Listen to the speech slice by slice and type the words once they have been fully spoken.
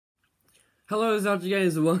Hello, Thankyou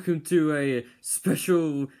guys, and welcome to a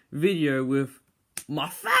special video with my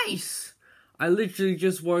face! I literally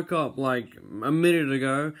just woke up like a minute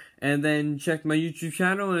ago and then checked my YouTube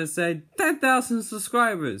channel and it said 10,000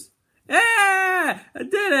 subscribers. Yeah! I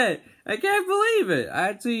did it! I can't believe it! I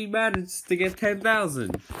actually managed to get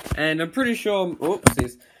 10,000. And I'm pretty sure,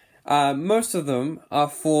 oopsies, most of them are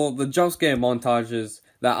for the jump scare montages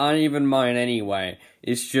that aren't even mine anyway.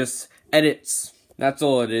 It's just edits. That's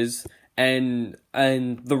all it is. And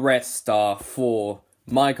the rest are for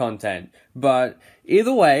my content. But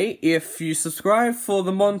either way, if you subscribe for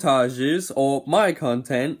the montages or my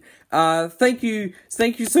content, thank you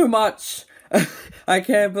so much. I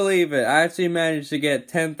can't believe it. I actually managed to get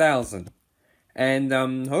 10,000. And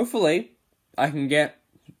hopefully I can get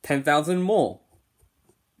 10,000 more.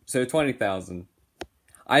 So 20,000.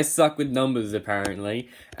 I suck with numbers apparently.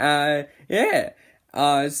 Yeah.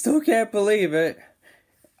 Still can't believe it.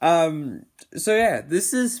 So yeah,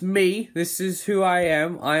 this is me, this is who I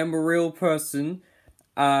am a real person.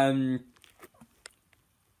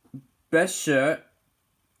 Best shirt,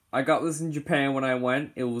 I got this in Japan when I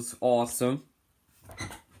went, it was awesome.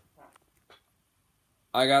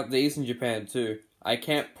 I got these in Japan too. I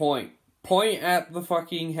can't point at the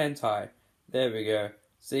fucking hentai. There we go.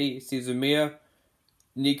 See Zumiya,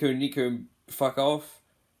 Nico, fuck off,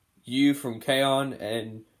 you from K-On,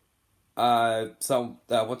 and what's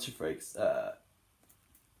your freaks?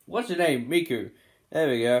 What's your name? Miku. There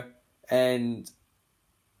we go. And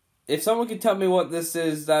if someone could tell me what this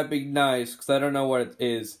is, that'd be nice, because I don't know what it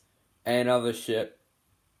is. And other shit.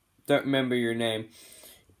 Don't remember your name.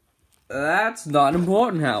 That's not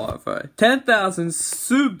important, however. 10,000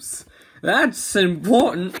 subs. That's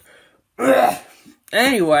important.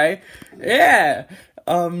 Anyway, yeah.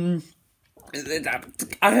 I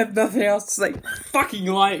have nothing else to say. Fucking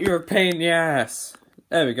light, you're a pain in the ass.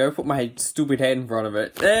 There we go, put my stupid head in front of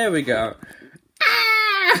it. There we go.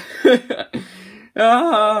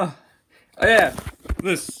 Yeah,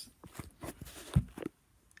 this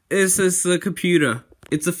is the computer.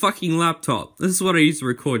 It's a fucking laptop. This is what I use to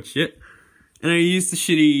record shit. And I use the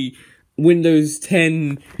shitty Windows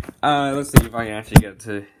 10, let's see if I can actually get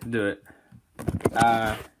to do it.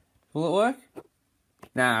 Will it work?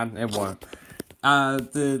 Nah, it won't.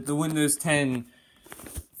 The Windows 10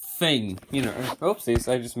 thing, you know.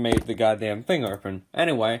 Oopsies, I just made the goddamn thing open.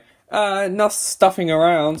 Anyway, enough stuffing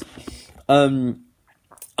around. I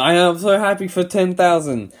am so happy for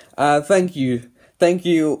 10,000. Thank you. Thank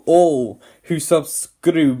you all who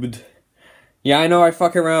subscribed. Yeah, I know I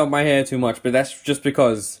fuck around with my hair too much, but that's just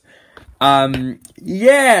because.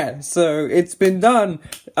 Yeah, so it's been done.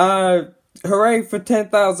 Hooray for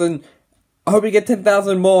 10,000. I hope we get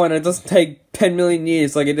 10,000 more and it doesn't take 10 million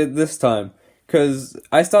years like it did this time. Because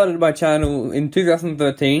I started my channel in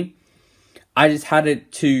 2013. I just had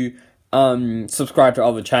it to subscribe to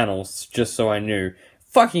other channels just so I knew.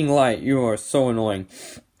 Fucking light, you are so annoying.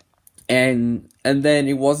 And then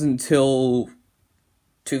it wasn't until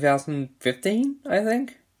 2015, I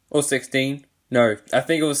think? Or 16? No, I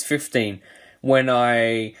think it was 15 when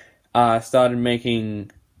I started making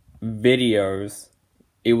videos.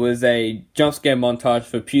 It was a jump scare montage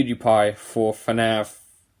for PewDiePie for FNAF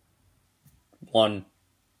 1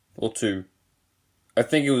 or 2. I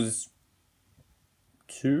think it was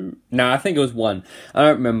 2? No, I think it was 1. I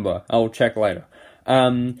don't remember. I'll check later.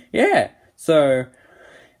 Yeah. So,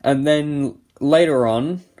 and then later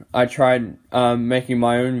on, I tried making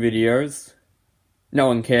my own videos. No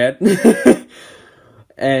one cared.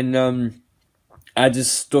 And I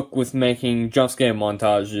just stuck with making jump scare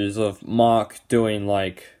montages of Mark doing,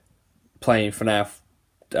 like, playing FNAF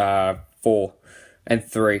 4 and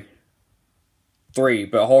 3. 3,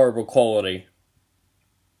 but horrible quality.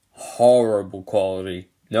 Horrible quality.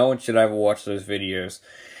 No one should ever watch those videos.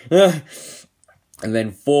 And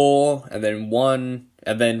then 4, and then 1,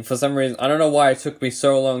 and then for some reason, I don't know why it took me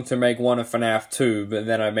so long to make one of FNAF 2, but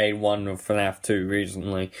then I made one of FNAF 2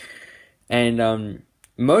 recently. And,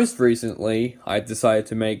 most recently, I decided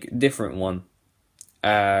to make a different one,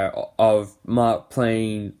 of Mark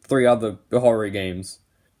playing 3 other horror games.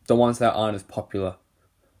 The ones that aren't as popular.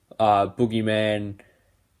 Boogeyman,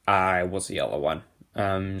 what's the other one?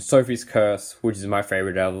 Sophie's Curse, which is my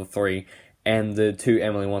favorite out of the 3, and the 2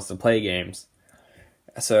 Emily Wants to Play games.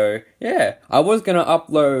 So, yeah, I was gonna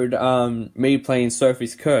upload, me playing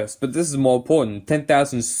Sophie's Curse, but this is more important.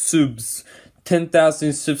 10,000 subs,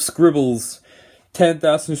 10,000 subscribbles.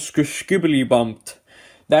 10,000 scribbly bumped.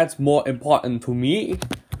 That's more important to me.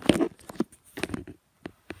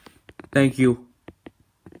 Thank you.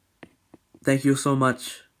 Thank you so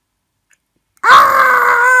much.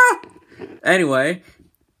 Anyway,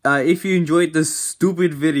 if you enjoyed this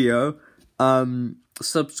stupid video,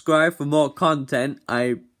 subscribe for more content.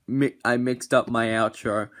 I mixed up my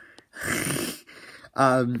outro.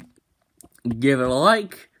 Give it a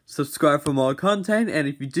like, subscribe for more content, and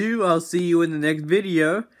if you do, I'll see you in the next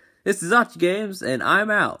video. This is Thankyou Games, and I'm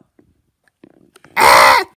out.